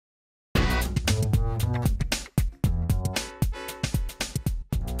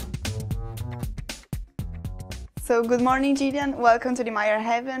So good morning, Gillian. Welcome to the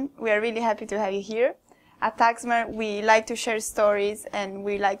MyArtHaven. We are really happy to have you here. At Tagsmart, we like to share stories and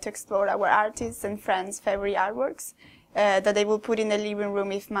we like to explore our artists' and friends' favorite artworks that they will put in the living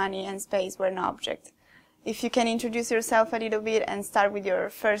room if money and space were an object. If you can introduce yourself a little bit and start with your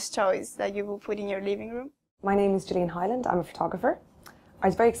first choice that you will put in your living room. My name is Gillian Hyland. I'm a photographer. I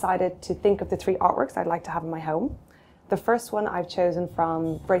was very excited to think of the 3 artworks I'd like to have in my home. The first one I've chosen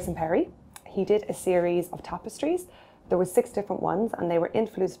from Grayson Perry. He did a series of tapestries. There were 6 different ones and they were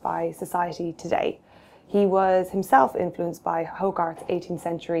influenced by society today. He was himself influenced by Hogarth's 18th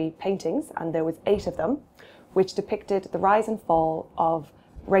century paintings, and there was 8 of them, which depicted the rise and fall of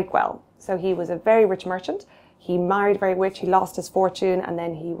Rakewell. So he was a very rich merchant. He married very rich, he lost his fortune, and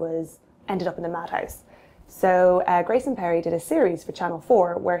then he ended up in the madhouse. So Grayson Perry did a series for Channel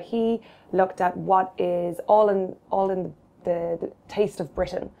 4 where he looked at what is all in the taste of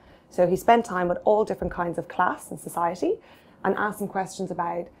Britain. So he spent time with all different kinds of class and society and asked them questions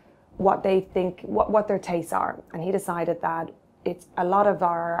about what they think, what their tastes are. And he decided that a lot of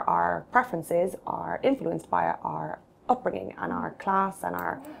our preferences are influenced by our upbringing and our class and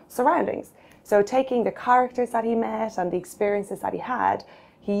our surroundings. So taking the characters that he met and the experiences that he had,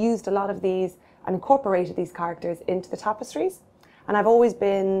 he used a lot of these and incorporated these characters into the tapestries. And I've always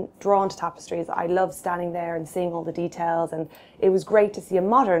been drawn to tapestries. I love standing there and seeing all the details, and it was great to see a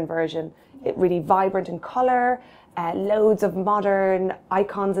modern version. It really vibrant in colour, loads of modern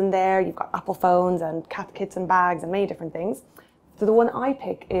icons in there. You've got Apple phones and cat kits and bags and many different things. So the one I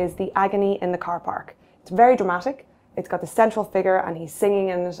pick is the Agony in the car park. It's very dramatic. It's got the central figure and he's singing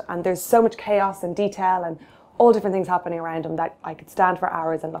in it, and there's so much chaos and detail and all different things happening around him that I could stand for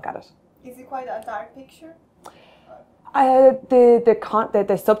hours and look at it. Is it quite a dark picture?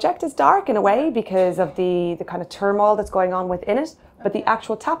 The subject is dark in a way because of the kind of turmoil that's going on within it, but the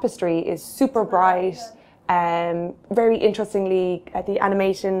actual tapestry is super bright. Very interestingly, the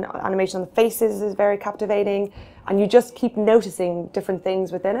animation on the faces is very captivating, and you just keep noticing different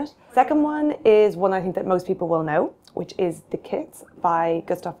things within it. Second one is one I think that most people will know, which is The Kids by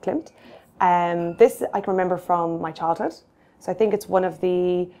Gustav Klimt. This I can remember from my childhood. So I think it's one of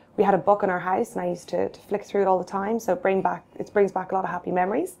we had a book in our house and I used to flick through it all the time. So it brings back a lot of happy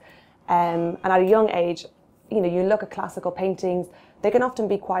memories. And at a young age, you look at classical paintings, they can often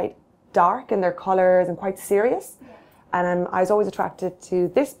be quite dark in their colours and quite serious. And I was always attracted to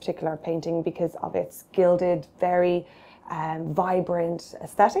this particular painting because of its gilded, very vibrant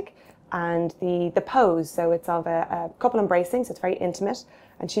aesthetic and the pose. So it's of a couple embracing, so it's very intimate.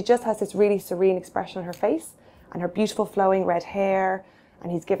 And she just has this really serene expression on her face and her beautiful flowing red hair.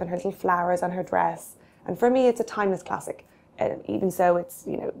 And he's given her little flowers on her dress. And for me, it's a timeless classic. Even so, it's,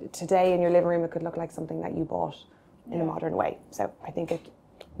 today in your living room, it could look like something that you bought in a modern way. So I think it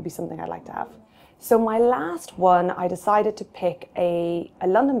would be something I'd like to have. So my last one, I decided to pick a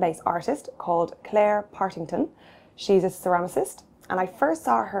London-based artist called Claire Partington. She's a ceramicist. And I first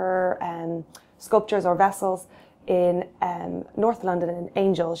saw her sculptures or vessels in North London in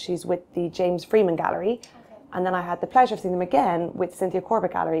Angel. She's with the James Freeman Gallery. And then I had the pleasure of seeing them again with Cynthia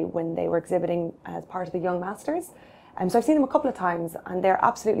Corbett Gallery when they were exhibiting as part of the Young Masters. So I've seen them a couple of times and they're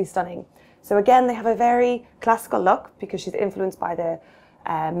absolutely stunning. So again, they have a very classical look because she's influenced by the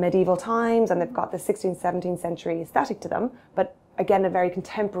medieval times and they've got the 16th, 17th century aesthetic to them, but again, a very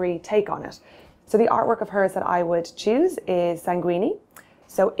contemporary take on it. So the artwork of hers that I would choose is Sanguini.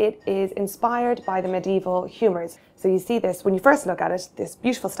 So it is inspired by the medieval humours. So you see this, when you first look at it, this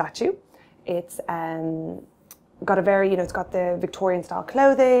beautiful statue. It's got a very, it's got the Victorian style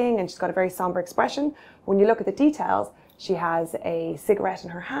clothing and she's got a very somber expression. When you look at the details, she has a cigarette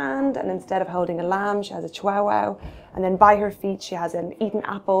in her hand and instead of holding a lamb, she has a chihuahua. And then by her feet, she has an eaten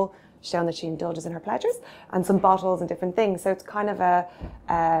apple, showing that she indulges in her pleasures, and some bottles and different things. So it's kind of a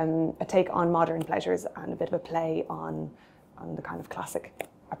take on modern pleasures and a bit of a play on the kind of classic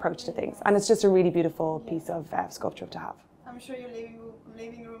approach to things. And it's just a really beautiful piece of sculpture to have. I'm sure your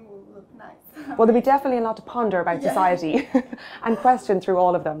living room will look nice. Well, there'll be definitely a lot to ponder about society and question through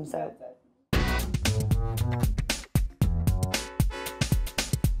all of them. So.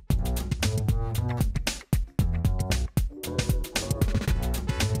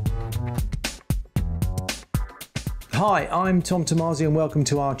 Hi, I'm Tom Tomasi and welcome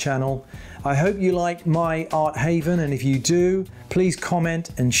to our channel. I hope you like MyArtHaven, and if you do, please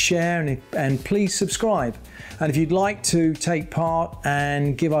comment and share and please subscribe. And if you'd like to take part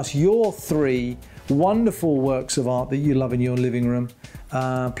and give us your 3 wonderful works of art that you love in your living room,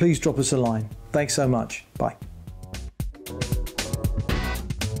 please drop us a line. Thanks so much. Bye.